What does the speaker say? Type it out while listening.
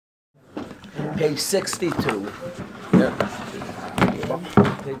Page 62. Yeah.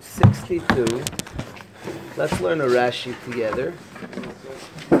 Page 62. Let's learn a Rashi together.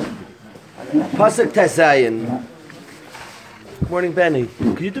 Pasuk Tezayin. Good morning, Benny.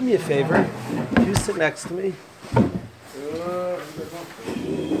 Can you do me a favor? Can you sit next to me?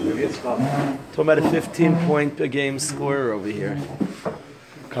 Talking about a 15-point per game scorer over here.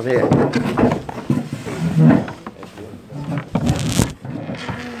 Come here.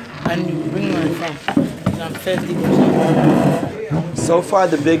 And you bring my phone. I'm 50%. So far,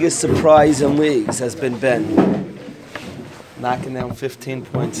 the biggest surprise in leagues has been Ben. Knocking down 15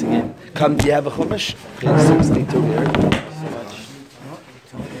 points a game. Come, do you have a chumash? Page 62 here.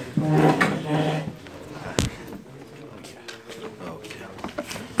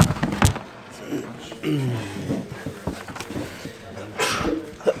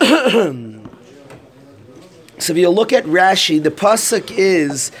 So if you look at Rashi, the pasuk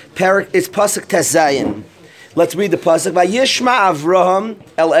is it's pasuk Tezayin. Let's read the pasuk. Vayishma Avraham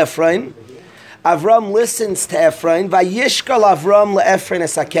el Ephraim. Avram listens to Ephraim. Vayishkal Avram leEphraim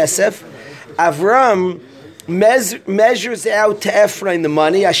es hakesef. Avram measures out to Ephraim the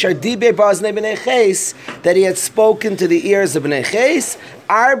money. Asher dibe baznei bnei Ches, that he had spoken to the ears of bnei Ches.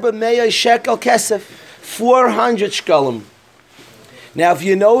 Arba meyai shekel kesef, 400 shkalim. Now, if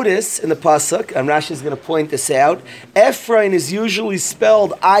you notice in the pasuk, and Rashi is going to point this out, Ephraim is usually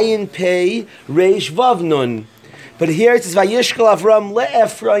spelled Ayin Pei Reish Vav Nun, but here it says Vayishkal Avram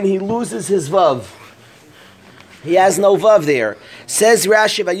leEphraim. He loses his vav. He has no vav there. Says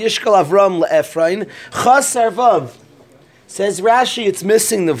Rashi Vayishkal Avram leEphraim Chasar Vav. Says Rashi, it's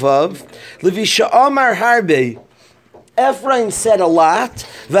missing the vav. Levisha Omar Harbe. Ephraim said a lot.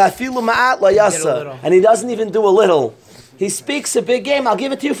 Va'afilu ma'at la yasa, and he doesn't even do a little. He speaks a big game. I'll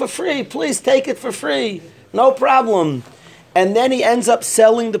give it to you for free. Please take it for free. No problem. And then he ends up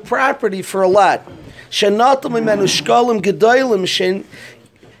selling the property for a lot. So he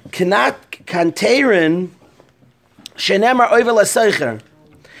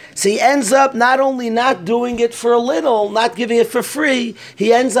ends up not only not doing it for a little, not giving it for free,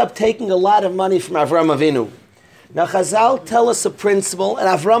 he ends up taking a lot of money from Avram Avinu. Now Chazal tell us a principle, and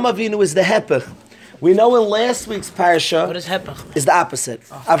Avram Avinu is the hepech. We know in last week's parsha, what is hepech? Is the opposite.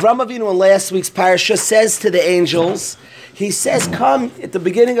 Avram Avinu in last week's parsha says to the angels, he says, come at the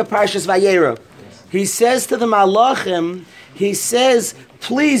beginning of Parshas Vayera. He says to the malachim, he says,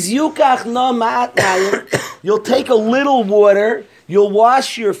 please, yukach no ma'at mayim. You'll take a little water, you'll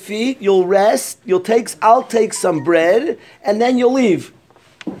wash your feet, you'll rest, I'll take some bread, and then you'll leave.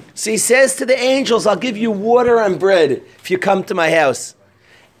 So he says to the angels, I'll give you water and bread if you come to my house.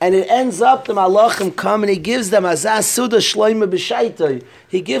 And it ends up, the malachim come and he gives them azaz suda shloima b'shaitai.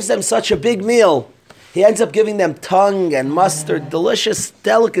 He gives them such a big meal. He ends up giving them tongue and mustard, delicious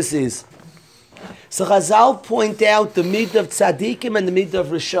delicacies. So Chazal point out the midah of tzaddikim and the midah of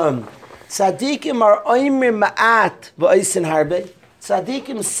rishon. Tzaddikim are oimer ma'at v'oisen harbe.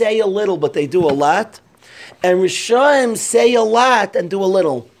 Tzaddikim say a little, but they do a lot. And rishon say a lot and do a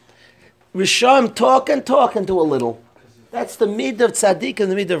little. Rishon talk and do a little. That's the midah of tzaddik and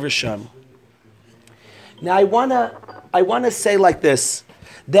the midah of rishon. Now I wanna say like this,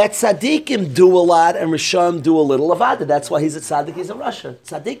 that tzaddikim do a lot and rishon do a little. Avada, that's why he's a tzaddik, he's a rasha.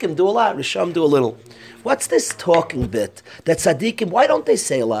 Tzaddikim do a lot, rishon do a little. What's this talking bit? That tzaddikim, why don't they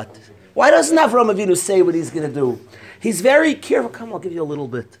say a lot? Why doesn't Avram Avinu say what he's going to do? He's very careful. Come, I'll give you a little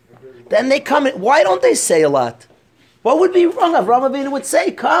bit. Then they come in. Why don't they say a lot? What would be wrong? Avram Avinu would say,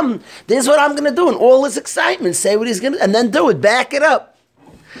 come, this is what I'm going to do. In all his excitement, say what he's going to, and then do it. Back it up.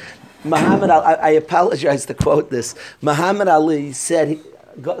 I apologize to quote this. Muhammad Ali said,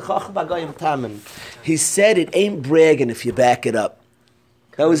 he said, it ain't bragging if you back it up.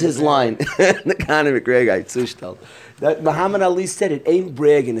 That was his line. The Conor McGregor, Tzushtal. That Muhammad Ali said, it ain't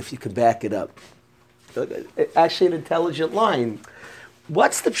bragging if you can back it up. Actually, an intelligent line.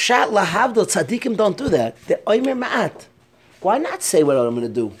 What's the pshat lahavdil? Tzaddikim don't do that. They're oimer ma'at. Why not say what I'm going to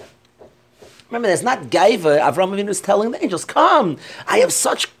do? Remember, there's not gaiva. Avram Avinu is telling the angels, come, I have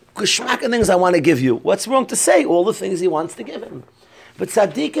such geschmack and things I want to give you. What's wrong to say all the things he wants to give him? But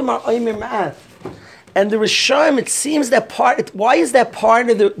tzaddikim are oimer ma'at. And the Rishon, it seems that part, why is that part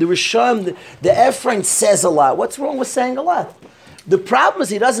of the Rishon, the Ephraim says a lot? What's wrong with saying a lot? The problem is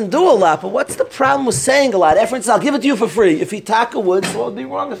he doesn't do a lot, but what's the problem with saying a lot? Ephraim says, I'll give it to you for free. If he taka would, so what would be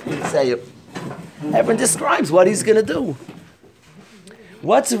wrong if he didn't say it? Ephraim describes what he's going to do.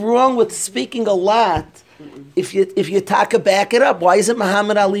 What's wrong with speaking a lot if you taka back it up? Why isn't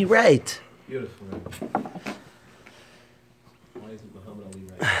Muhammad Ali right? Beautiful.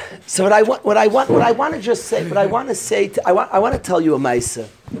 So what I want to just say, I want to tell you a ma'isa.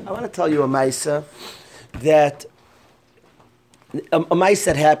 I want to tell you a Maisa that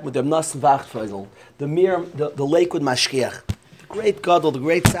happened with the Nassim Wachtfeugel, the Lakewood Mashkiach, the great Gadol, the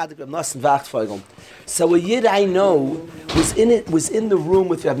great Tzaddik Reb Nassim Wachtfeugel. So a Yid I know was in the room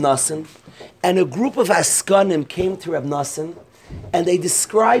with Reb Nassim, and a group of Askanim came to Reb Nassim, and they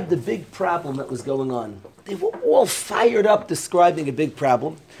described the big problem that was going on. They were all fired up describing a big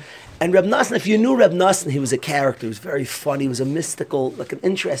problem. And Reb Nassim, if you knew Reb Nassim, he was a character. He was very funny. He was a mystical, like an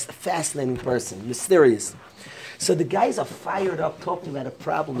interesting, fascinating person, mysterious. So the guys are fired up talking about a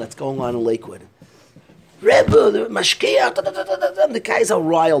problem that's going on in Lakewood. Rebbe, the Mashkiach, the guys are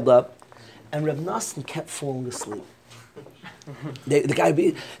riled up. And Reb Nassim kept falling asleep.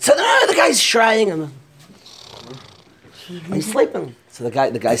 The guy's trying, and he's sleeping. So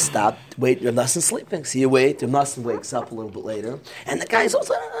the guy stopped. Wait, Reb Nassim's sleeping. So you wait. Reb Nassim wakes up a little bit later, and the guy's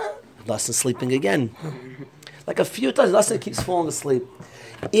also Reb Nassim's sleeping again. Like a few times, Reb Nassim keeps falling asleep.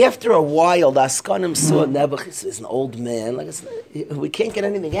 After a while, the Askanim saw Nebuch is an old man. We can't get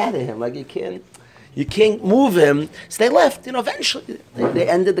anything out of him. Like you can't move him. So they left. Eventually they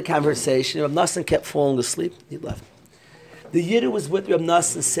ended the conversation. Reb Nassim kept falling asleep. He left. The Yid who was with Reb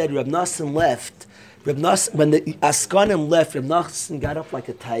Nassim said Reb Nassim left. When the Askanim left, Reb Nassim got up like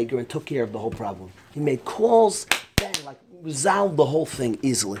a tiger and took care of the whole problem. He made calls, bang, resolved the whole thing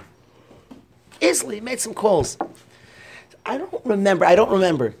easily. He made some calls. I don't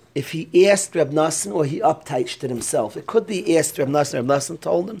remember if he asked Reb Nassim or he upteiched it himself. It could be he asked Reb Nassim. Reb Nassim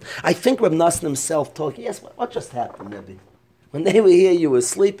told him. I think Reb Nassim himself told him, yes, what just happened, Rebbe? When they were here, you were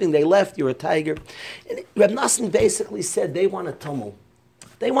sleeping, they left, you were a tiger. And Reb Nassim basically said, they want to tumble.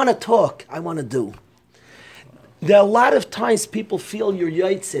 They want to talk, I want to do. There are a lot of times people feel your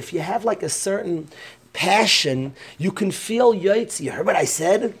yaitz. If you have like a certain passion, you can feel yaitz. You heard what I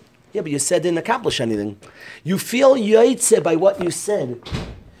said? Yeah, but you said didn't accomplish anything. You feel yaitze by what you said.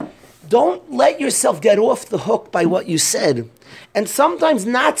 Don't let yourself get off the hook by what you said. And sometimes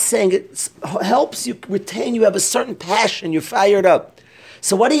not saying it helps you retain. You have a certain passion. You're fired up.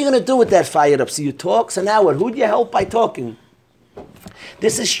 So what are you going to do with that fired up? So you talk. So now what? Who do you help by talking?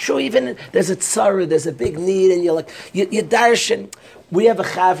 This is true. Even there's a tzara, there's a big need, and you're like you darshan. We have a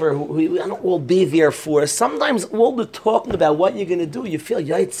chaver who will be there for us. Sometimes all the talking about what you're going to do, you feel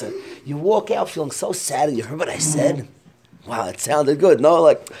yaitza. You walk out feeling so sad. And you heard what I said? Wow, it sounded good.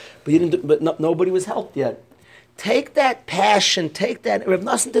 But you didn't. Nobody was helped yet. Take that passion. Take that. Reb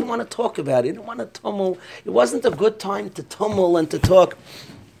Nassim didn't want to talk about it. He didn't want to tumble. It wasn't a good time to tumble and to talk.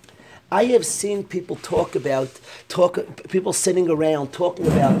 I have seen people people sitting around talking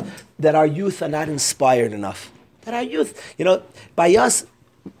about that our youth are not inspired enough. That our youth, by us,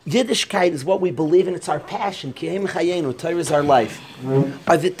 Yiddishkeit is what we believe in. It's our passion. Ki'hem chayenu, Torah is our life.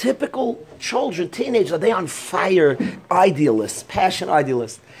 Are the typical children, teenagers, are they on fire idealists, passion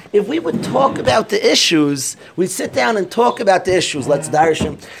idealists? If we would talk about the issues, we'd sit down and talk about the issues. Let's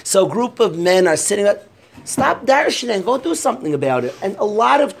darshan. So a group of men are sitting up. Stop darshan and go do something about it. And a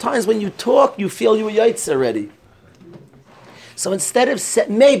lot of times when you talk, you feel you were yaitz already. So instead of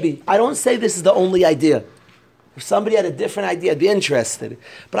maybe, I don't say this is the only idea. If somebody had a different idea, I'd be interested.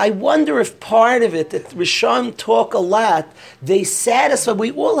 But I wonder if part of it, that Rishon talk a lot, they satisfy,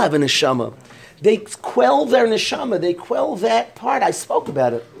 we all have a neshama. They quell their neshama, they quell that part. I spoke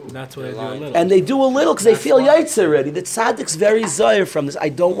about it. That's what I do a little. And they do a little because they feel yaitz already. The tzaddik's very zayir from this. I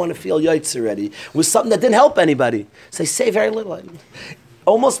don't want to feel yaitz already. It was something that didn't help anybody. So they say very little.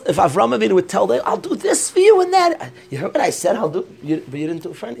 Almost, if Avram Avinu would tell them, I'll do this for you and that. You heard what I said, but you didn't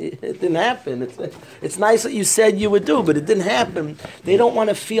do it for anything. It didn't happen. It's nice that you said you would do, but it didn't happen. They don't want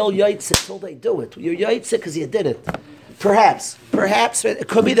to feel yaitz until they do it. You're yaitz because you did it. Perhaps, it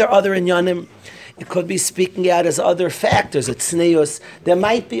could be there are other inyanim. It could be speaking out as other factors. It's tznius. There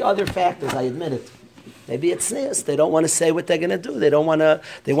might be other factors, I admit it. Maybe it's tznius. They don't want to say what they're going to do. They want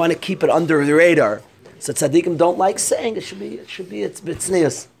to keep it under the radar. So tzaddikim don't like saying it's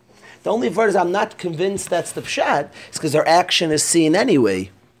tznius. The only verse I'm not convinced that's the pshat is because their action is seen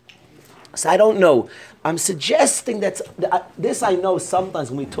anyway. So I don't know. I'm suggesting that this I know sometimes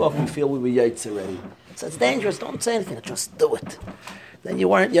when we talk we feel we were yaitz already. So it's dangerous. Don't say anything. Just do it. Then you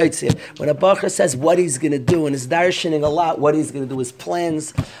weren't yaitz. When a bacher says what he's going to do and is darshaning a lot, what he's going to do, his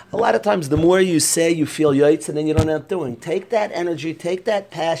plans, a lot of times the more you say, you feel yaitz, and then you don't end up doing. Take that energy, take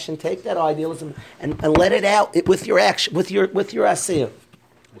that passion, take that idealism, and let it out with your action, with your asiyah.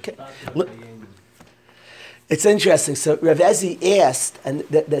 Okay. It's interesting. So Rav Ezi asked, and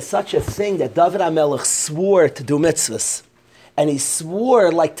there's such a thing that David HaMelech swore to do mitzvahs, and he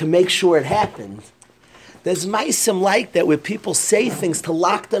swore to make sure it happened. There's maisim like that where people say things to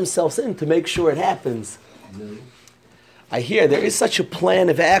lock themselves in to make sure it happens. I hear there is such a plan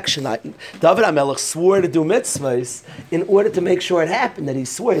of action. David HaMelech swore to do mitzvahs in order to make sure it happened. That he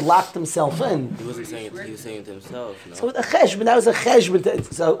swore, he locked himself in. He wasn't saying it. He was saying it to himself. No? So the cheshbon, that was a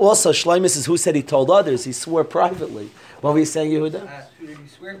cheshbon. So also, Shlomo says, who said he told others? He swore privately. What were you saying, Yehuda? Who did he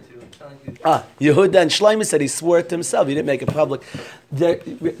swear to? I'm telling you. Yehuda and Shlomo said he swore it to himself. He didn't make it public. Rav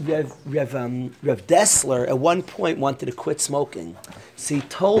Dessler at one point wanted to quit smoking. So he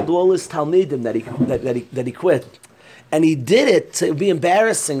told all his Talmidim that he quit. And he did it to be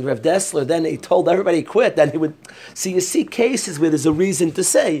embarrassing, Rav Dessler. Then he told everybody he quit. Then he would. So you see cases where there's a reason to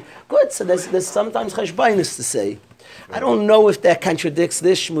say, good, so there's sometimes cheshbainis to say. I don't know if that contradicts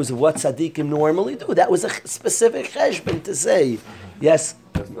this shmuz of what tzaddikim normally do. That was a specific cheshbon to say. Yes?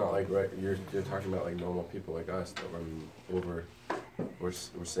 That's not like, right, you're talking about like normal people like us that we're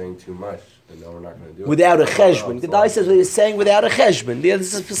saying too much, and now we're not going to do it. Without a cheshbon. The guy says he's saying without a cheshbon. Yeah,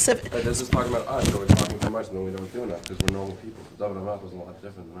 this is specific. This is talking about us, so we're talking too much, and then we don't do enough, because we're normal people. So David HaMelech was a lot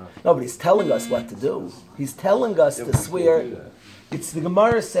different than us. No, but he's telling us what to do. He's telling us to swear. It's the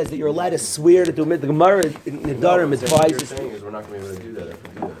Gemara says that you're allowed to swear to do it. The Gemara in Nedarim advises. What you're saying is we're not going to be able to do that if we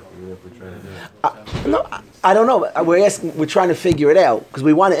do that, even if we try to do it. No, I don't know. We're trying to figure it out because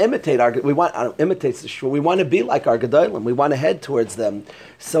we want to imitate we want to be like our Gedolim. We want to head towards them.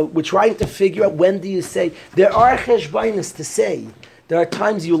 So we're trying to figure out when do you say. There are cheshbainis to say. There are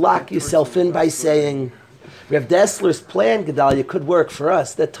times you lock yourself in by saying. Rav Dessler's plan, Gedalia, could work for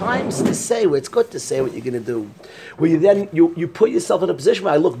us. There are times to say where it's good to say what you're going to do. Where you then you put yourself in a position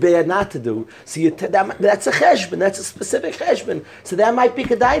where I look bad not to do. So that's a cheshbon. That's a specific cheshbon. So that might be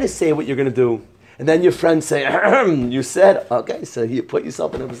Kedai to say what you're going to do. And then your friends say, you said, okay, so you put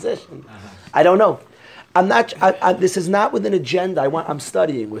yourself in a position. I don't know. I'm not. This is not with an agenda. I'm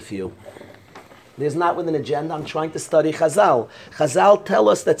studying with you. There's not with an agenda. I'm trying to study Chazal. Chazal tell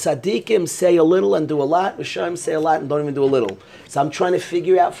us that tzaddikim say a little and do a lot. Rishonim say a lot and don't even do a little. So I'm trying to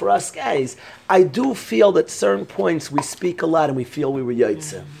figure out for us guys. I do feel that certain points we speak a lot and we feel we were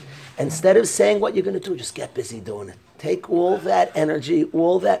yaitze. Instead of saying what you're going to do, just get busy doing it. Take all that energy,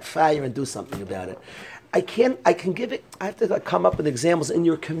 all that fire, and do something about it. I can give it. I have to come up with examples in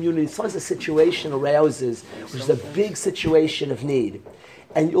your community. Sometimes a situation arouses, which is a big situation of need.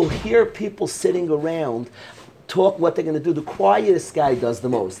 And you'll hear people sitting around talk what they're going to do. The quietest guy does the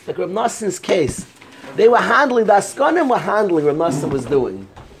most. Like Rav Nassan's case. They were handling, the Askanim were handling what Nassan was doing.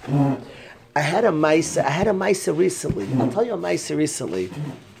 I had a Maisa recently. I'll tell you a Maisa recently.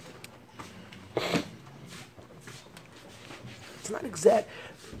 It's not exact.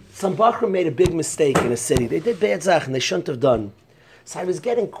 Some Bachar made a big mistake in a city. They did bad Sachen they shouldn't have done. So I was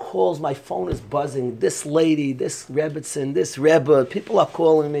getting calls, my phone is buzzing, this lady, this Rebbitzin, this Rebbe, people are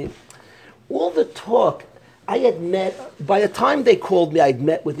calling me. All the talk, I had met, by the time they called me, I'd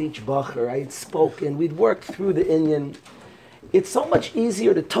met with each Bacher, I had spoken, we'd worked through the Inyan. It's so much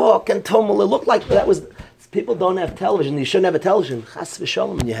easier to talk and tumble. It looked like that was, people don't have television, you shouldn't have a television. Chas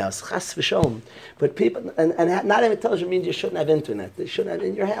v'sholom in your house, chas v'sholom. But people, and not having television means you shouldn't have internet. They shouldn't have,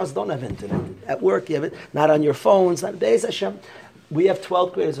 in your house, don't have internet. At work, you have it, not on your phones, not Be'ez Hashem. We have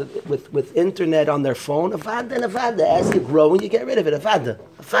 12th graders with internet on their phone. Avada and avada. As you grow, and you get rid of it. Avada.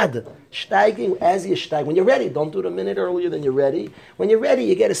 Steiging as you steig. When you're ready, don't do it a minute earlier than you're ready. When you're ready,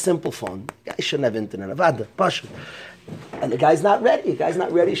 you get a simple phone. Guys shouldn't have internet. Avada. Pasha. And the guy's not ready. The guy's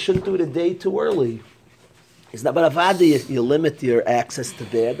not ready. Shouldn't do it a day too early. It's not, but avada, you limit your access to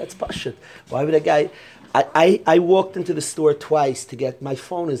bed. That's pasha. Why would a guy... I walked into the store twice to get, my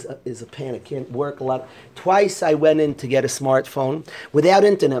phone is a pain, it can't work a lot. Twice I went in to get a smartphone. Without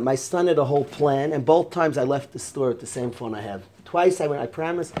internet, my son had a whole plan, and both times I left the store with the same phone I have. Twice I went, I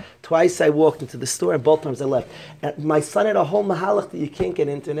promise, twice I walked into the store, and both times I left. And my son had a whole mahalach that you can't get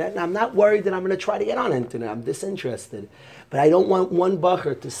internet, and I'm not worried that I'm going to try to get on internet, I'm disinterested. But I don't want one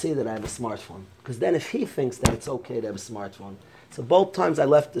bacher to see that I have a smartphone, because then if he thinks that it's okay to have a smartphone. So both times I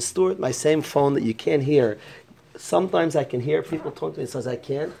left the store with my same phone that you can't hear. Sometimes I can hear people talk to me, sometimes I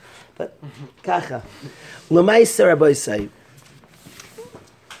can't. But kacha. L'maisa Rabbi say.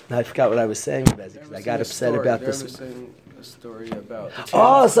 Now I forgot what I was saying, because I got upset about this. There was a story about...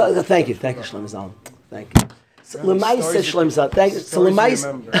 So thank you, Shlomo Zalman. Thank you. So L'maisa Shlomo Zalman. Thank you. So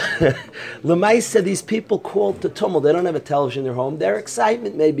L'maisa, these people called to tumult. They don't have a television in their home. Their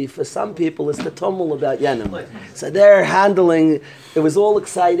excitement, maybe for some people, is the tumult about Yenim. So they're handling. It was all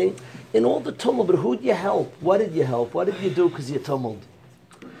exciting in all the tumult. But who did you help? What did you help? What did you do because you tumult?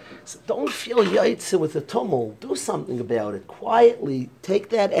 So don't feel yaitze with the tumult. Do something about it. Quietly take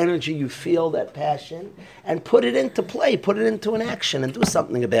that energy you feel, that passion, and put it into play. Put it into an action and do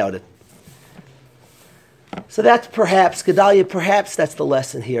something about it. So that's perhaps, Gedalia, perhaps that's the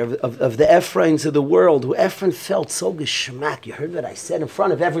lesson here of the Ephraims of the world, who Ephraim felt so geschmack. You heard what I said in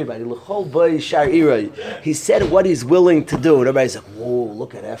front of everybody. L'chol boy shar irai. He said what he's willing to do. And everybody's like, whoa,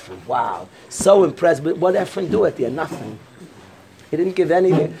 look at Ephraim. Wow. So impressed. But what Ephraim do at the end? Nothing. He didn't give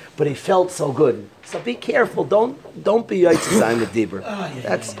anything, but he felt so good. So be careful. Don't be Yitzhak with Dibur.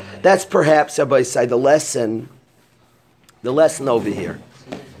 That's perhaps, everybody say, the lesson over here.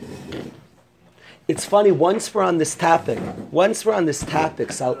 It's funny, once we're on this topic,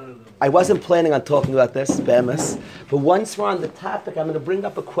 so I wasn't planning on talking about this, Bemis, but once we're on the topic, I'm going to bring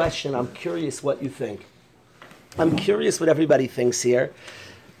up a question. I'm curious what you think. I'm curious what everybody thinks here.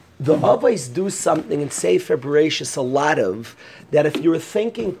 The Avos do something in Sefer Bereshis a lot of, that if you're a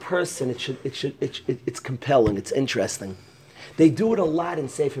thinking person, it's compelling, it's interesting. They do it a lot in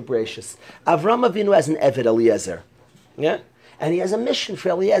Sefer Bereshis. Avram Avinu has an Eved Eliezer. Yeah? And he has a mission for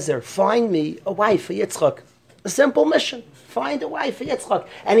Eliezer. Find me a wife for Yitzchak. A simple mission. Find a wife for Yitzchak.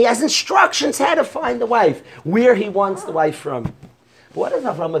 And he has instructions how to find the wife, where he wants the wife from. But what does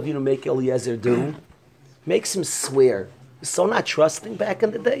Avram Avinu make Eliezer do? Makes him swear. So not trusting back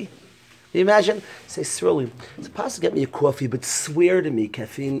in the day. You imagine? Say, Sirli, it's possible to get me a coffee, but swear to me,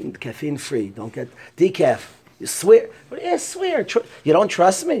 caffeine free. Don't get decaf. You swear. Yeah, swear. You don't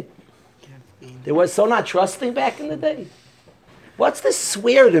trust me? There was so not trusting back in the day. What's this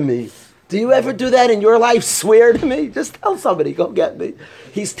swear to me? Do you ever do that in your life? Swear to me? Just tell somebody, go get me.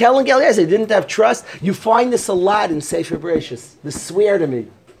 He's telling Eliezer, he didn't have trust. You find this a lot in Sefer Bereshis. The swear to me.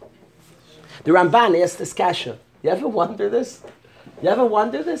 The Ramban asked this kasha. You ever wonder this?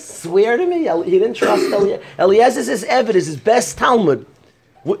 Swear to me? He didn't trust Eliezer. Eliezer's his evidence, his best Talmud.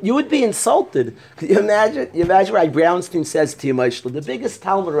 You would be insulted. Can you imagine? You imagine Rabbi Brownstein says to you, Moshe, the biggest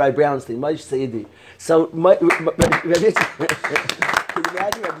Talmud, Rabbi Brownstein, Moshe Seidi. So, can you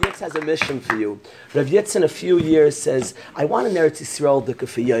imagine Rabbi Yitz has a mission for you? Rabbi Yitz in a few years says, I want an Eretz Yisrael dika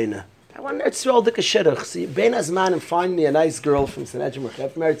for Yoina. I want an Eretz Yisrael dika shidduch. So, Ben Azman and find me a nice girl from Sanhedrin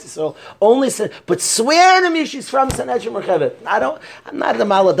Merchevet, from Eretz Yisrael. But swear to me she's from Sanhedrin Merchevet. I'm not the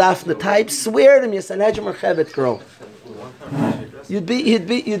Maladafna type. Swear to me a Sanhedrin Merchevet girl. You'd be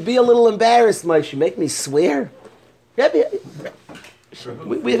a little embarrassed, Moshe. You make me swear?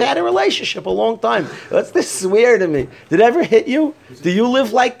 We've had a relationship a long time. What's this swear to me? Did it ever hit you? Do you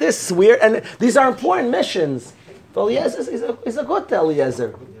live like this? Swear? And these are important missions. Eliezer is a good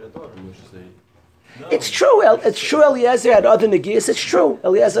Eliezer. It's true. It's true Eliezer had other Negias. It's true.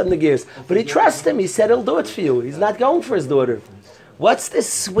 Eliezer had Negias. But he trusts him. He said he'll do it for you. He's not going for his daughter. What's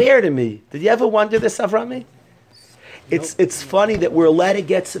this swear to me? Did you ever wonder this, Avrami? It's funny that we're allowed to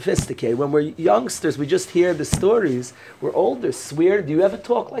get sophisticated. When we're youngsters, we just hear the stories. We're older. Swear. Do you ever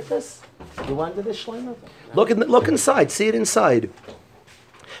talk like this? You wonder this, Shlomo? Look inside. See it inside.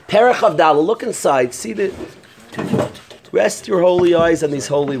 Perach Avdallah. Look inside. See the. Rest your holy eyes on these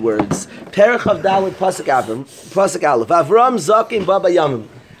holy words. Perach Avdallah Pasuk Aleph. Avram Zakim Baba Yamim.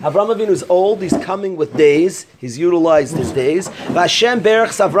 Avram Avinu is old, he's coming with days, he's utilized his days. Hashem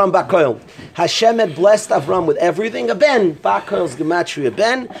berach Avram Bakoil. Hashem had blessed Avram with everything. A ben, Bakoil's gematria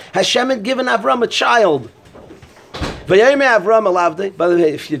ben. Hashem had given Avram a child. Vayayme Avram alavde. By the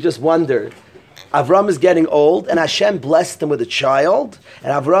way, if you just wonder, Avram is getting old, and Hashem blessed him with a child.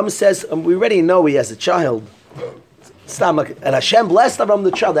 And Avram says, we already know he has a child. And Hashem blessed Avram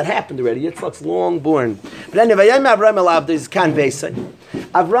the child. That happened already. Yitzchak's long born. But anyway, Avram alavde is kan beisai.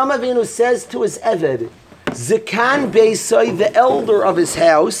 Avram Avinu says to his Eved, Zekan Beisai, the elder of his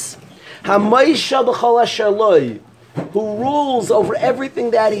house, Hamaisha b'chol asher loi, who rules over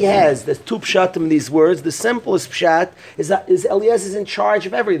everything that he has. There's two pshatim in these words. The simplest pshat is that Eliezer is in charge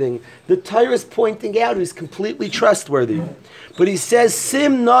of everything. The Torah is pointing out he's completely trustworthy. But he says,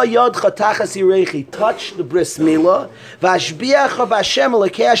 Sim na yod chatachas yirechi, touch the bris milah, v'ashbiach b'Hashem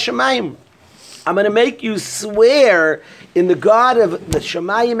elokei hashamayim. I'm going to make you swear in the God of the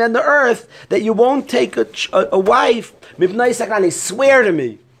Shemayim and the earth that you won't take a wife. Mibnai Sakrani, swear to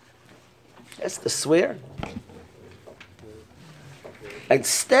me. That's the swear.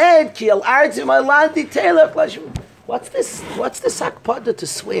 Instead, Kiel Arzi Malandi Taylor. What's this akpada to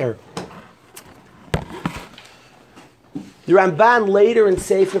swear? The Ramban later in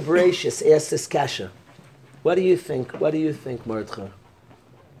Sefer Bereshis asks this kasha. What do you think? Mordechai?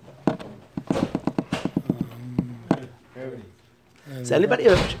 Does anybody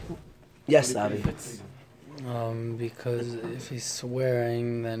have? Yes, Avi. Because if he's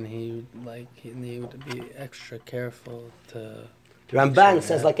swearing, then he would be extra careful to. The Ramban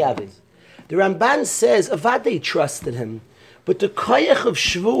says like Avi. The Ramban says Avadei trusted him, but the koyach of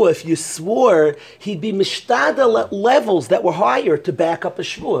shvuah, if you swore, he'd be mishtadel at levels that were higher to back up a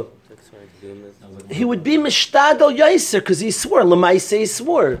shvuah. he would be mishtadel yoiser because he swore. Lemaise he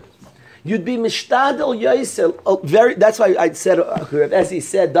swore. You'd be mishtadel yoiser. That's why I said, as he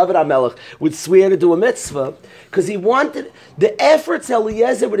said, David HaMelech would swear to do a mitzvah because he wanted the efforts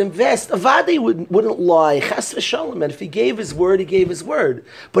Eliezer would invest. Avadi wouldn't lie. Chas v'shalom. And if he gave his word, he gave his word.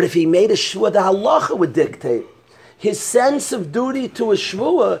 But if he made a shvua, the halacha would dictate. His sense of duty to a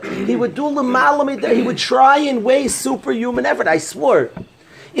shvua, he would do l'malam. He would try in ways superhuman effort. I swore.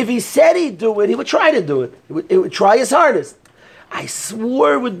 If he said he'd do it, he would try to do it. He would try his hardest. I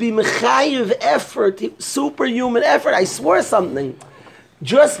swore it would be mechayiv effort, superhuman effort. I swore something.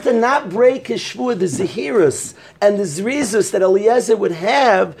 Just to not break his shvua, the zehirus and the zrizus that Eliezer would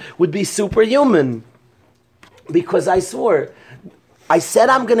have would be superhuman. Because I swore. I said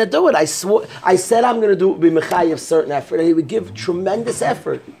I'm going to do it. I said I'm going to do it with mechayiv certain effort. And he would give tremendous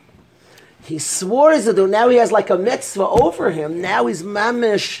effort. He swore to do it. Now he has like a mitzvah over him. Now he's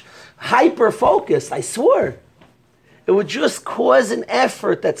mamish hyper-focused. I swore. It would just cause an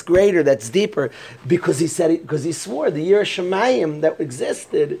effort that's greater, that's deeper, because he said it, because he swore the Yireh Shamayim that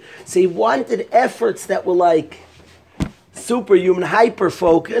existed. So he wanted efforts that were like superhuman,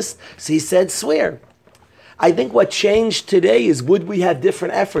 hyper-focused. So he said, swear. I think what changed today is, would we have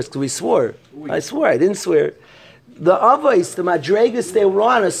different efforts? Because we swore. I swore, I didn't swear. The avos, the madregas they were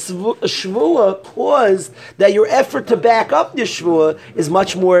on, a shvua caused that your effort to back up the shvua is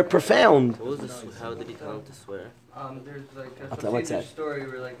much more profound. What was this? How did he tell him to swear? There's like a procedure story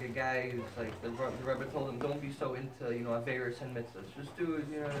where like a guy who's like the Rabbi told him, don't be so into Averis and mitzvahs, just do it,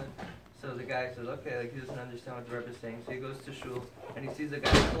 So the guy says, okay, like he doesn't understand what the Rebbe is saying, so he goes to shul and he sees a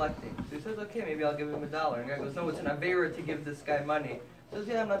guy collecting. So he says, okay, maybe I'll give him $1. And the guy goes, no, it's an Avera to give this guy money. He says,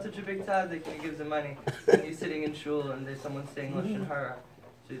 yeah, I'm not such a big tzaddik, and he gives him money. And he's sitting in shul and there's someone saying Lashon Hara.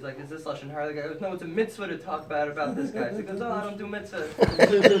 So he's like, is this Lashon Hara? The guy goes, no, it's a mitzvah to talk bad about this guy. So he goes, oh, I don't do mitzvahs.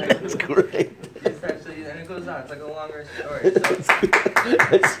 That's great. And it goes on. It's like a longer story. So,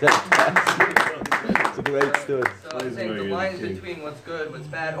 it's a great story. So I'm saying the lines between what's good, what's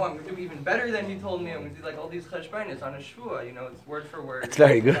bad. Oh, I'm going to do even better than you told me. I'm going to do like all these cheshbonos on a shvua. It's word for word. It's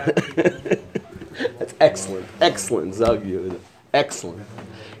very good. That's excellent. Excellent, Zag. Excellent.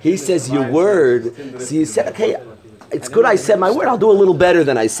 He says your word. So you said, okay, it's good I said my word. I'll do a little better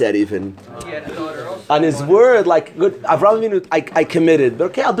than I said even. On his word, like good, Avraham, I committed.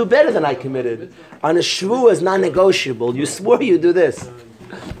 But okay, I'll do better than I committed. On a shvua is non-negotiable. You swore you do this.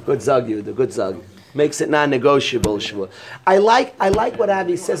 Good Zag, Yehuda. Good Zag. Makes it non-negotiable, shvua. I like what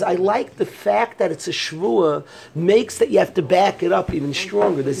Avi says. I like the fact that it's a shvua makes that you have to back it up even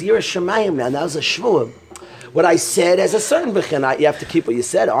stronger. There's Yireh Shamayim now. That was a shvua. What I said as a certain b'china, you have to keep what you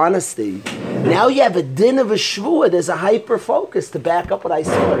said, honesty. Now you have a din of a shvua. There's a hyper focus to back up what I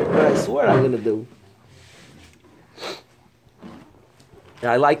swore I'm going to do.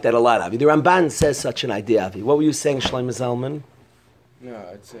 Yeah, I like that a lot, Avi. The Ramban says such an idea, Avi. What were you saying, Shlomo Zalman? No,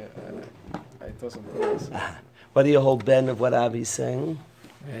 I'd say I thought something else. What do you hold, Ben, of what Avi's saying?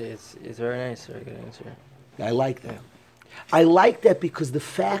 It's very nice, very good answer. I like that. I like that because the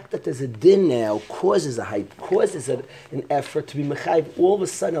fact that there's a din now causes a hype, causes an effort to be mechayiv. All of a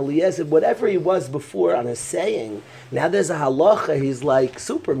sudden, Eliezer, whatever he was before on a saying, now there's a halacha. He's like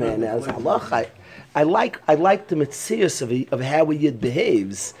Superman now. There's a halacha. I like the metzius of how a yid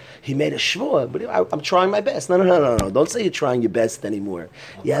behaves. He made a shvua, but I'm trying my best. No. Don't say you're trying your best anymore.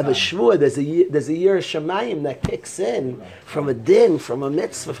 You have a shvua. There's a Yireh Shamayim that kicks in from a din, from a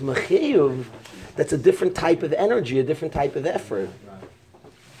mitzvah, from a chiyuv. That's a different type of energy, a different type of effort.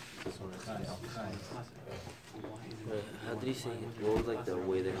 How did he say it? What was like the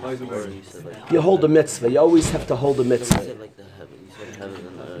way that he swore? You said like You hold a mitzvah. You always have to hold a you mitzvah. said like the heaven. You said heaven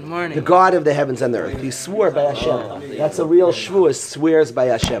and the earth. Good morning. The God of the heavens and the earth. He swore by Hashem. That's a real shvua, swears by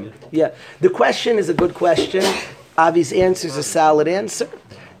Hashem. Yeah. The question is a good question. Avi's answer is a solid answer.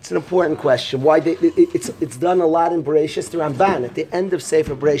 It's an important question. Why it's done a lot in Bereshis. The Ramban at the end of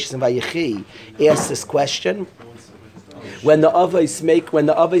Sefer Bereshis and Vayechi asks this question. When the Ramban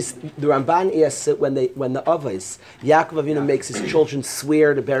asks it when the Avos, Yaakov Avinu makes his children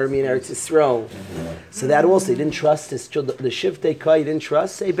swear to bury me in Eretz Yisrael. So that also, he didn't trust his children. The Shivtei Kai, he didn't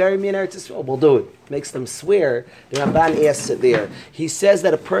trust, say, bury me in Eretz Yisrael. We'll do it. Makes them swear. The Ramban asks it there. He says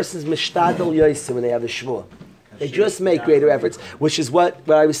that a person's mishtadel yosim when they have a shvua. They just make greater efforts, which is what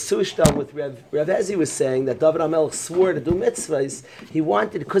I was sushed on with Rav Ezi was saying, that David HaMelech swore to do mitzvahs. He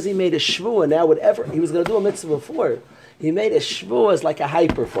wanted, because he made a shvua, now whatever, he was going to do a mitzvah before. He made a shvua as like a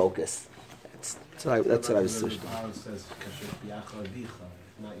hyper focus. That's what I was sushed on.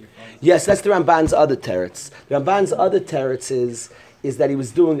 Yes, that's the Ramban's other teretz. The Ramban's other teretz is is that he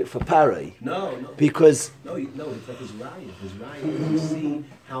was doing it for Parai. No. Because No, it's like his raya. His raya, you see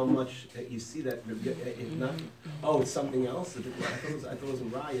how much, you see that, it's not, it's something else. I thought it was a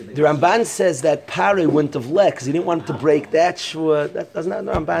raya. the Ramban says that Parai wouldn't have let, because he didn't want him to break that shvua. That doesn't that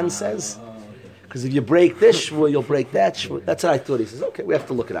what the Ramban says? Because if you break this shvua, you'll break that shvua. That's what I thought. He says, okay, we have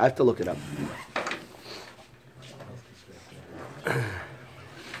to look it up. I have to look it up.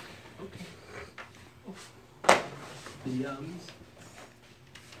 The,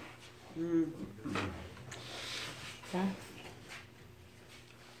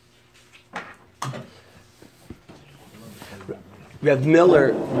 Reb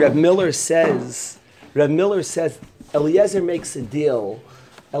Miller says, Eliezer makes a deal.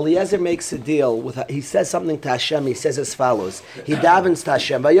 He says something to Hashem. He says as follows. He davens to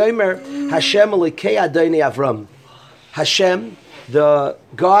Hashem. Vayomer Hashem Elikei Adonai Avram. Hashem, the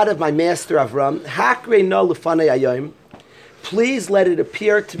God of my master Avram, Hakrei no lefanei hayom. Please let it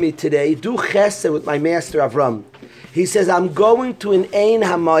appear to me today. Do chesed with my master Avram. He says, I'm going to an ein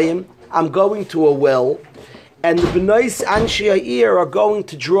hamayim. I'm going to a well. And the B'nais Anshei Ha'ir are going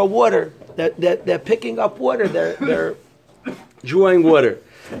to draw water. They're picking up water. They're drawing water.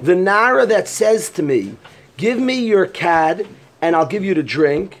 The Nara that says to me, give me your cad and I'll give you to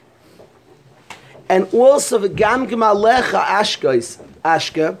drink. And also the gam gemalecha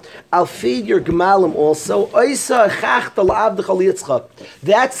ashka, I'll feed your gemalim also.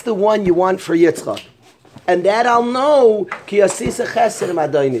 That's the one you want for Yitzchak. And that I'll know, ki asisa chesed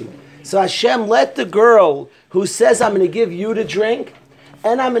madayni. So Hashem, let the girl who says I'm going to give you to drink,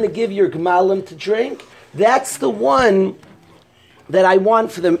 and I'm going to give your gemalim to drink, that's the one that I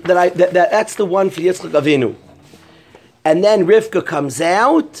want for them. That's the one for Yitzchak Avinu. And then Rivka comes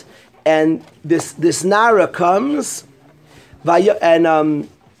out, and this Nara comes, and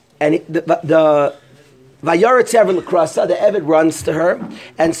the Vayoretz Ever L'Krasa, the Eved runs to her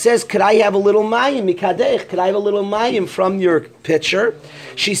and says, could I have a little mayim, mikadech? Could I have a little mayim from your pitcher?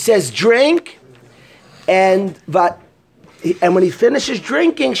 She says, drink. And when he finishes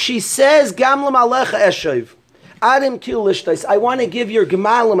drinking, she says, Gam l'malecha eshev. Adim kilishtais. I want to give your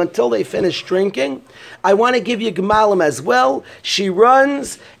gemalim until they finish drinking. I want to give you gemalim as well. She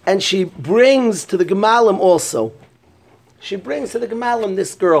runs and she brings to the gemalim also. She brings to the gemalim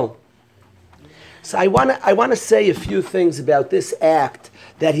this girl. So I want to say a few things about this act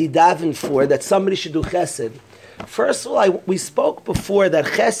that he davened for, that somebody should do chesed. First of all, we spoke before that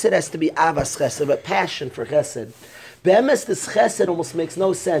chesed has to be avas chesed, a passion for chesed. Be'emes, this chesed almost makes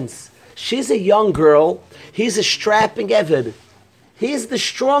no sense. She's a young girl. He's a strapping Eved. He's the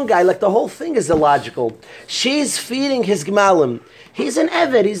strong guy. Like the whole thing is illogical. She's feeding his gemalim. He's an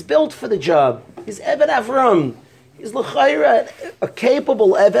Eved. He's built for the job. He's Eved Avram. He's l'chayra, a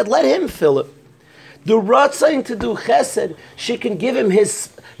capable Eved. Let him fill it. The Ratzain to do chesed, she can give him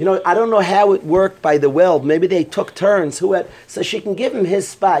his, I don't know how it worked by the well. Maybe they took turns. So she can give him his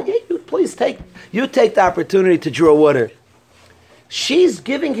spot. Yeah, please take the opportunity to draw water. She's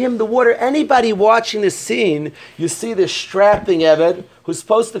giving him the water. Anybody watching this scene, you see this strapping Eved who's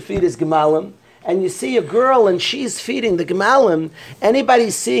supposed to feed his gemalim, and you see a girl and she's feeding the gemalim.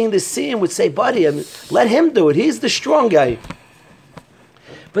 Anybody seeing this scene would say, buddy, let him do it. He's the strong guy.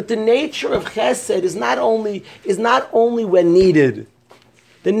 But the nature of chesed is not only when needed.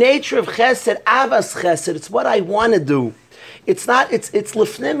 The nature of chesed, avas chesed, it's what I want to do. It's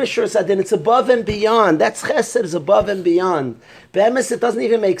lifnim mishur sadin, it's above and beyond. That's chesed, is above and beyond. Be'emes, it doesn't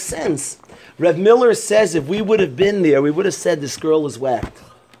even make sense. Rev Miller says if we would have been there, we would have said this girl is whacked.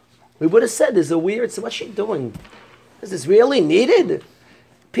 We would have said there's a weird, what's she doing? Is this really needed?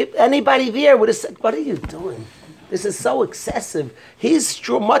 Anybody there would have said, what are you doing? This is so excessive. He's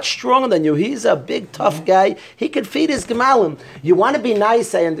much stronger than you. He's a big, tough guy. He could feed his gemalim. You want to be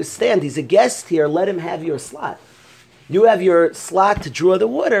nice, I understand. He's a guest here. Let him have your slot. You have your slot to draw the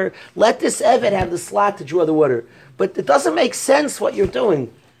water. Let this Eved have the slot to draw the water. But it doesn't make sense what you're doing.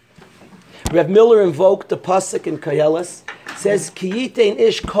 Rev Miller invoked the pasuk in Koheles. Says, Ki yitein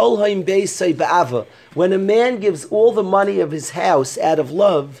ish kol ha'im beisai ba'ava. When a man gives all the money of his house out of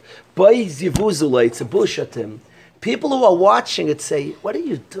love, bai zivuzulay, it's a bushatim. People who are watching it say, what are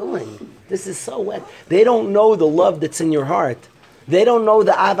you doing? This is so wet. They don't know the love that's in your heart. They don't know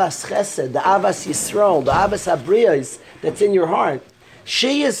the avas chesed, the avas yisrael, the avas abriyos that's in your heart.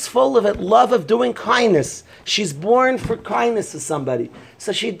 She is full of it, love of doing kindness. She's born for kindness to somebody.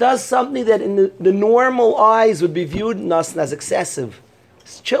 So she does something that in the normal eyes would be viewed in us as excessive.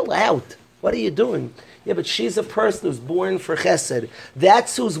 Just chill out. What are you doing? Yeah, but she's a person who's born for chesed.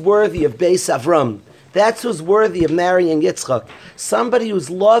 That's who's worthy of Beis Avram. That's who's worthy of marrying Yitzchak. Somebody whose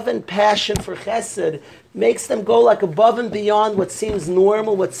love and passion for chesed makes them go like above and beyond what seems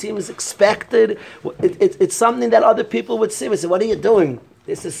normal, what seems expected. It's something that other people would see. We say, what are you doing?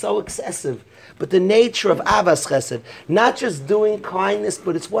 This is so excessive. But the nature of Avas Chesed, not just doing kindness,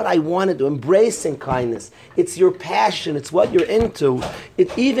 but it's what I want to do, embracing kindness. It's your passion, it's what you're into.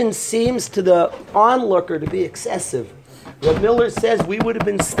 It even seems to the onlooker to be excessive. Rav Miller says we would have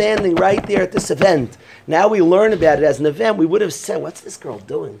been standing right there at this event. Now we learn about it as an event, we would have said, what's this girl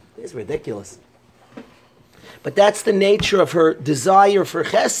doing? This is ridiculous. But that's the nature of her desire for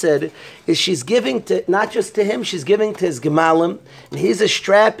chesed, is she's giving to, not just to him, she's giving to his gemalim, and he's a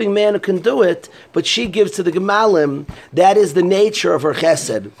strapping man who can do it, but she gives to the gemalim. That is the nature of her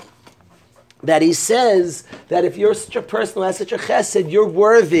chesed. That he says that if you're such a person who has such a chesed, you're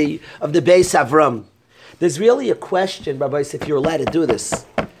worthy of the Beis Avram. There's really a question, Rabbi, if you're allowed to do this.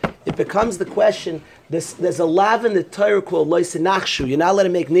 It becomes the question, there's a lav in the Torah called Lois Nachshu. You're not allowed to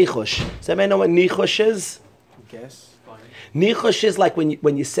make nichosh. Does anybody know what nichosh is? Guess. Nichosh is like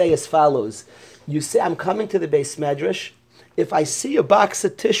when you say as follows. You say, I'm coming to the Beis Medrash. If I see a box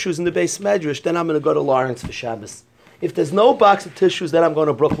of tissues in the Beis Medrash, then I'm going to go to Lawrence for Shabbos. If there's no box of tissues, then I'm going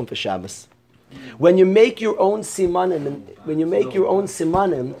to Brooklyn for Shabbos. When you make your own simanim,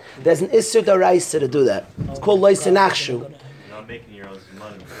 there's an Isser Daraisa to do that. It's called Lois Nachshu. Not making your own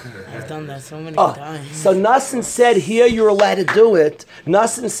money. I've done that so many times. So Nassim said here you're allowed to do it.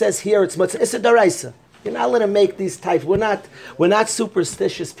 Nassim says here it's Isser Daraisa. You're not allowed to make these types. We're not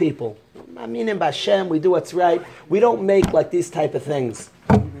superstitious people. I mean, in Bashem, we do what's right. We don't make like these type of things.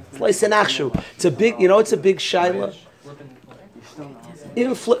 It's like Senachu. It's a big, it's a big shaila.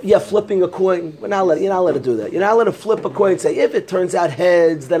 Even flipping a coin. You're not allowed to do that. You're not allowed to flip a coin and say, if it turns out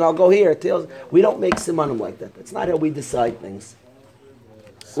heads, then I'll go here. Tails. We don't make simanim like that. That's not how we decide things.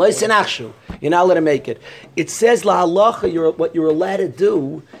 You're not allowed to make it. It says, La halacha, what you're allowed to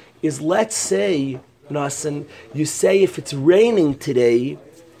do is, let's say, Nasan, you say if it's raining today,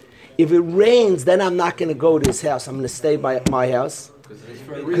 if it rains, then I'm not going to go to his house. I'm going to stay by my house.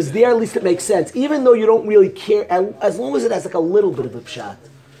 Because there at least it makes sense. Even though you don't really care, as long as it has like a little bit of a pshat.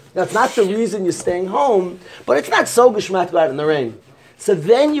 Now it's not the reason you're staying home, but it's not so geshmat to go out in the rain. So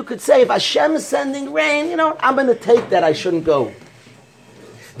then you could say, if Hashem is sending rain, I'm going to take that, I shouldn't go.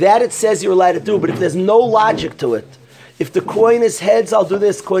 That it says you're allowed to do, but if there's no logic to it, if the coin is heads, I'll do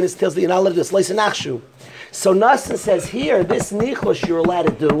this. Coin is tails, you're not allowed to do this. Leisa nachshu. So Nassim says here, this nichosh you're allowed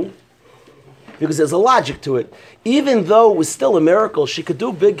to do, because there's a logic to it. Even though it was still a miracle, she could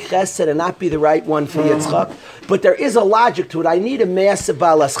do big chesed and not be the right one for Yitzchak, but there is a logic to it. I need a massive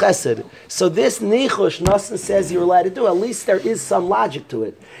balas chesed. So this nichosh, Nassim says you're allowed to do, at least there is some logic to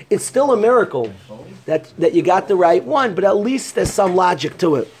it. It's still a miracle that you got the right one, but at least there's some logic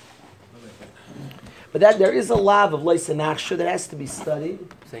to it. But that there is a lav of Leisa Nachshu that has to be studied.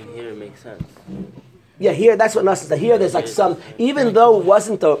 Saying here it makes sense. Yeah, here, that's what Nassim said. Here there's like some, even though it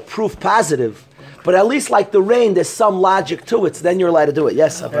wasn't a proof positive, but at least like the rain, there's some logic to it, so then you're allowed to do it.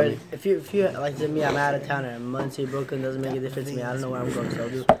 Yes, if you like to me, I'm out of town and Muncie, Brooklyn doesn't make a difference to me. I don't know where I'm going, so I'll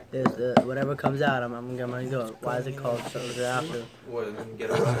do whatever comes out, I'm going to go. Why is it called after?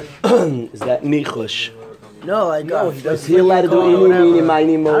 Is that nichosh? No, like is he allowed to do any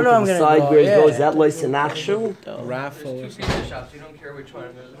mini mo to decide where it goes? Is that Leisa Nachshu? Raffle. There's two pizza shops. You don't care which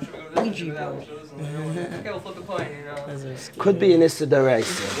one. Should we go to this? Okay, we'll flip a coin. Could be an Issa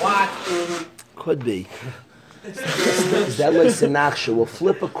Daraisa. What? Could be. Is that Leisa Nachshu? We'll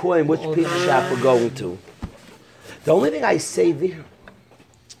flip a coin. Which pizza shop we're going to? The only thing I say there,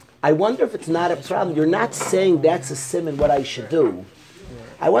 I wonder if it's not a problem. You're not saying that's a simon what I should do.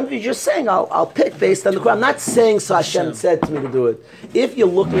 I wonder if you're just saying I'll pick based on the Quran. I'm not saying so Hashem said to me to do it. If you're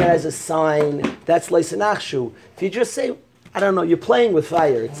looking at it as a sign, that's Leisa Nachshu. If you just say, I don't know, you're playing with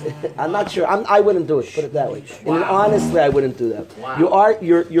fire. I'm not sure. I wouldn't do it. Put it that way. Wow. And honestly, I wouldn't do that. Wow.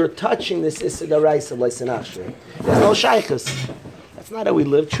 You're touching this Issa Daraisa of Leisa Nachshu. There's no shaykhus. That's not how we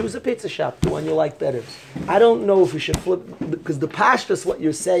live. Choose a pizza shop, the one you like better. I don't know if we should flip, because the pashtus, what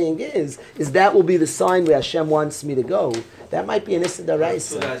you're saying is that will be the sign where Hashem wants me to go. That might be an Issa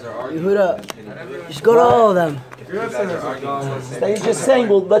Daraisa. Yehuda, just go to all of them. So you're just saying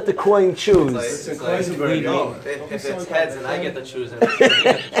we'll let the coin choose. If it's heads and I get to choose, and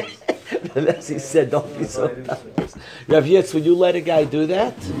it's He said, don't be so nice. Rav Yitz, would you let a guy do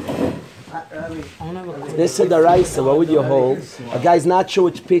that? This is the Raisa. What would you hold? A guy's not sure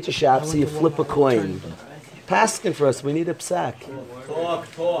which pizza shop, so you flip a coin. Paskin for us. We need a psak. Talk.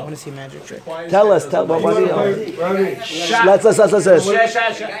 I want to see magic trick. Tell us. What do you hold? Let's.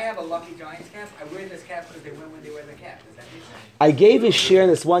 Did I have a Lucky Giants cap? I wear this cap because they win when they wear the cap. Does that make sense? I gave his share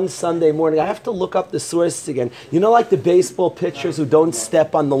this one Sunday morning. I have to look up the sources again. You know, like the baseball pitchers who don't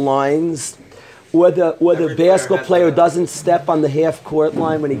step on the lines. or the Every basketball player player has doesn't step on the half court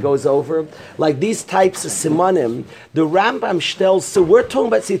line when he goes over. Like these types of simanim, the Rambam stells. So we're talking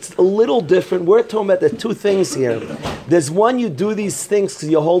about. See, it's a little different. We're talking about the two things here. There's one, you do these things because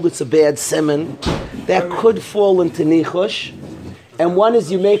you hold it's a bad simon that could fall into nichush. And one is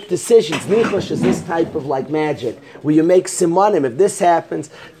you make decisions. Nichush is this type of like magic where you make simanim. If this happens,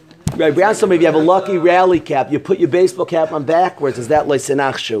 right? Brown, so maybe you have a lucky rally cap. You put your baseball cap on backwards. Is that like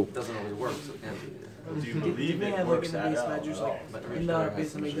senachshu? It doesn't always work, so it can't be. Do you believe it works at all?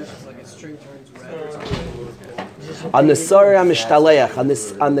 On the Sawyer Amishtalech, on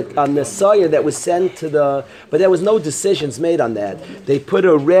the Sawyer that was sent to the, but there was no decisions made on that. They put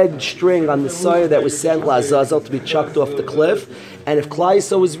a red string on the Sawyer that was sent Lazazel to be chucked off the cliff, and if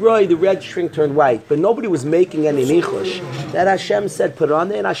Klaiso was right, the red string turned white. But nobody was making any nichush. That Hashem said put it on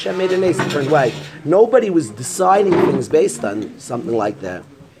there, and Hashem made an ace and turned white. Nobody was deciding things based on something like that.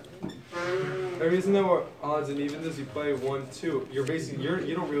 The reason there were odds and evens, you play 1-2. You're basically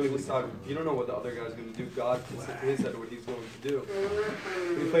you don't really decide. You don't know what the other guy's going to do. God can say his head what he's going to do.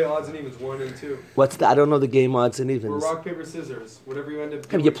 When you play odds and evens, 1 and 2. What's the? I don't know the game odds and Or evens. rock paper scissors, whatever you end up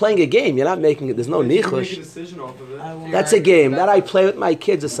Hey, doing. you're playing a game. You're not making it. There's no You make a nichush. decision off of it. That's a game that I play with my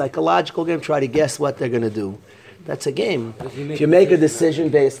kids. A psychological game. Try to guess what they're going to do. That's a game. If you make a decision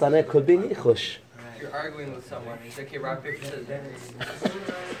based on it, could be nichush. If you're arguing with someone, you say, okay, rock, paper, scissors.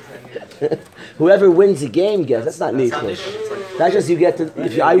 Whoever wins the game gets. That's not nichush. That's just you get to.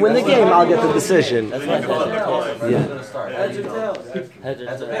 If I win the game, I'll get the decision.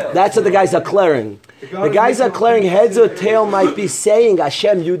 That's what the guys are clearing. The guys are clearing heads or tail might be saying,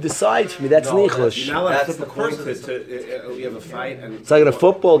 Hashem, you decide for me. That's nichush. You're not allowed to flip a coin to we have a fight. And It's like in a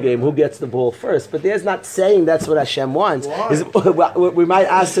football game, who gets the ball first? But there's not saying that's what Hashem wants. We might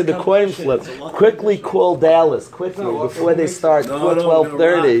ask for the coin flip. Quickly call Dallas, quickly, before they start, before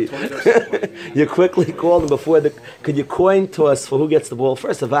 12:30. You quickly call them before could you coin toss for who gets the ball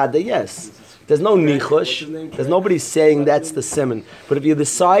first? Avada, yes. There's no nichush. There's nobody saying that's the simon. But if you're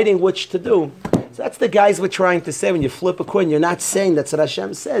deciding which to do, so that's the guys we're trying to say. When you flip a coin, you're not saying that's what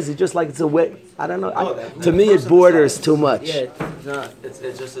Hashem says. It's just like it's a way. I don't know. To me, it borders too much. Yeah, it's not. It's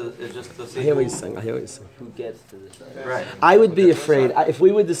just to see I hear what you're saying. who gets to decide. Right. I would be afraid. If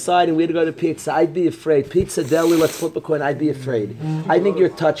we were deciding we had to go to pizza, I'd be afraid. Pizza deli, let's flip a coin. I'd be afraid. I think you're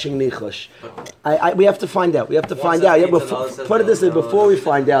touching nichush. We have to find out. We have to find out. Yeah, put it this way: before we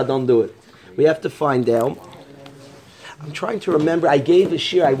find out, don't do it. We have to find out. I'm trying to remember. I gave a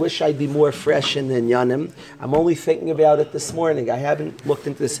shir. I wish I'd be more fresh in the Yanim. I'm only thinking about it this morning. I haven't looked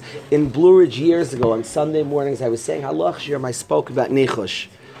into this. In Blue Ridge years ago, on Sunday mornings, I was saying halach shir. I spoke about nichush.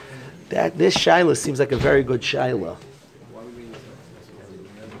 This shaila seems like a very good shaila.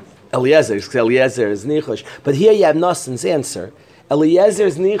 Eliezer is nichush. But here you have Nassan's answer.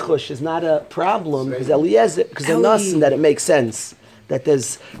 Eliezer's nichush is not a problem because Nassan that it makes sense.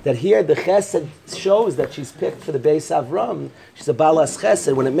 That here the chesed shows that she's picked for the Beis Avram. She's a balas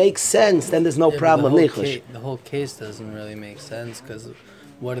chesed. When it makes sense, then there's no problem. The whole case doesn't really make sense because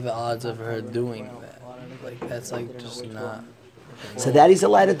what are the odds of her doing that? Like that's like just not. So that he's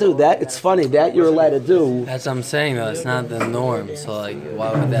allowed to do that. It's funny that you're allowed to do. That's what I'm saying though. It's not the norm. So like,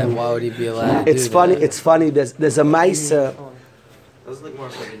 why would he be allowed to do that? It's funny. There's a ma'isa.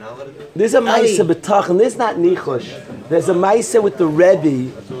 There's a ma'isa betachin. There's not nichush. There's a ma'isa with the Rebbe.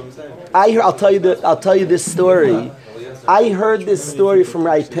 I'll tell you this story. I heard this story from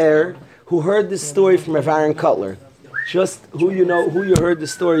Rabbi, who heard this story from Rav Aaron Cutler. Just who you heard the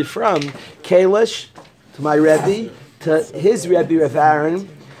story from. Kalish, to my Rebbe, to his Rebbe Rav Aaron,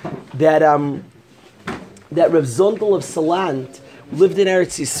 that Rav Zundel of Salant lived in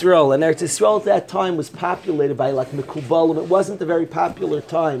Eretz Yisrael, and Eretz Yisrael at that time was populated by like Mekubalim. It wasn't a very popular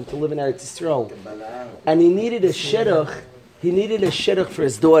time to live in Eretz Yisrael, and he needed a shidduch. He needed a shidduch for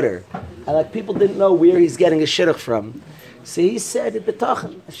his daughter, and like people didn't know where he's getting a shidduch from. So he said,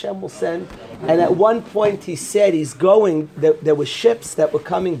 "B'tachan, Hashem will send." And at one point, he said he's going. There were ships that were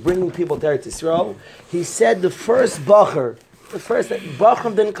coming, bringing people to Eretz Yisrael. He said the first bachar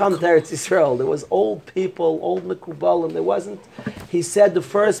didn't come to Eretz Yisrael. There was old people, old Mekubalim. There wasn't. He said the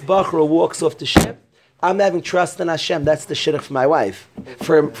first bachar who walks off the ship, I'm having trust in Hashem. That's the shidduch for my wife,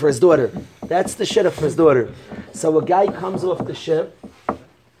 for his daughter. That's the shidduch for his daughter. So a guy comes off the ship,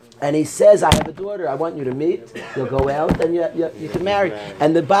 and he says, I have a daughter, I want you to meet. You'll go out, and you can marry.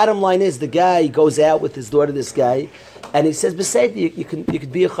 And the bottom line is, the guy goes out with his daughter, this guy, and he says, Besed, you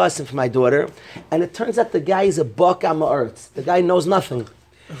could be a chassan for my daughter. And it turns out the guy is a bak ha'ma'aretz. The guy knows nothing.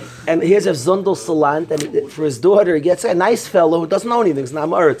 And here's a Zundel Salant, and for his daughter, he gets a nice fellow who doesn't know anything. It's not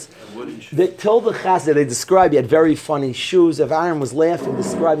ha'ma'aretz. They told the chassid, they described he had very funny shoes. If Aaron was laughing,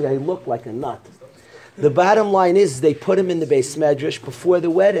 describing how he looked like a nut. The bottom line is they put him in the Beis Medrash before the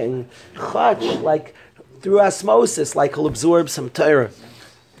wedding, chach, like through osmosis, like he'll absorb some Torah.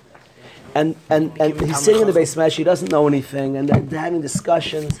 And he's sitting in the Beis Medrash, he doesn't know anything, and they're having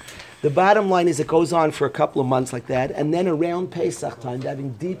discussions. The bottom line is it goes on for a couple of months like that, and then around Pesach time, they're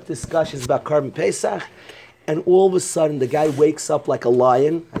having deep discussions about Korban Pesach, and all of a sudden the guy wakes up like a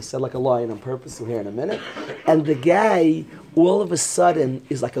lion. I said like a lion on purpose, we'll hear in a minute. And the guy, all of a sudden,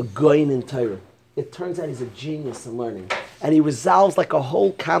 is like a goyin in Torah. It turns out he's a genius in learning. And he resolves like a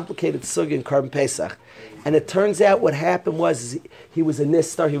whole complicated sugya in Korban Pesach. And it turns out what happened was he was a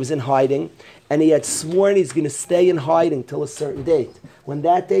nistar, he was in hiding, and he had sworn he's going to stay in hiding till a certain date. When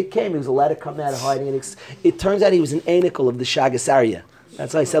that date came, he was allowed to come out of hiding. And it turns out he was an anicle of the Shagas Aryeh.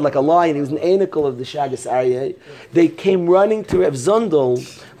 That's why I said like a lion. He was an anicle of the Shagas Aryeh. They came running to Rav Zundel,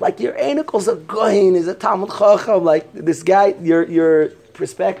 like, your anicle's a goyin, is a Talmud Chacham, like this guy, your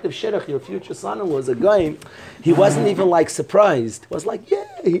prospective shidduch, your future son-in-law is a goyin. He wasn't even like surprised. He was like, yeah,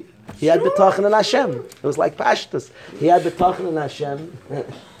 he had betachin in Hashem. It was like Pashtus. He had betachin in Hashem.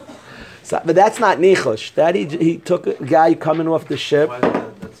 So, but that's not nichush. That he took a guy coming off the ship.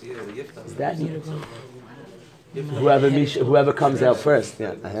 Is that whoever comes out first?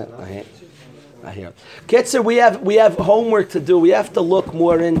 Yeah, I hear. Kitzer, we have homework to do. We have to look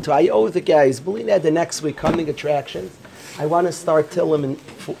more into. I owe the guys. Believe that the next week coming attractions. I want to start Tillim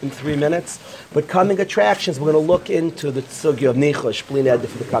in 3 minutes, but coming attractions we're going to look into the sugya of nichush. Believe that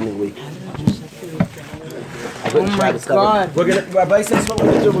for the coming week. Oh my God! Rabbi says what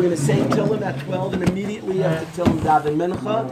we're going to do. We're going to say Tillim at 12, and immediately after Tillim daven mincha.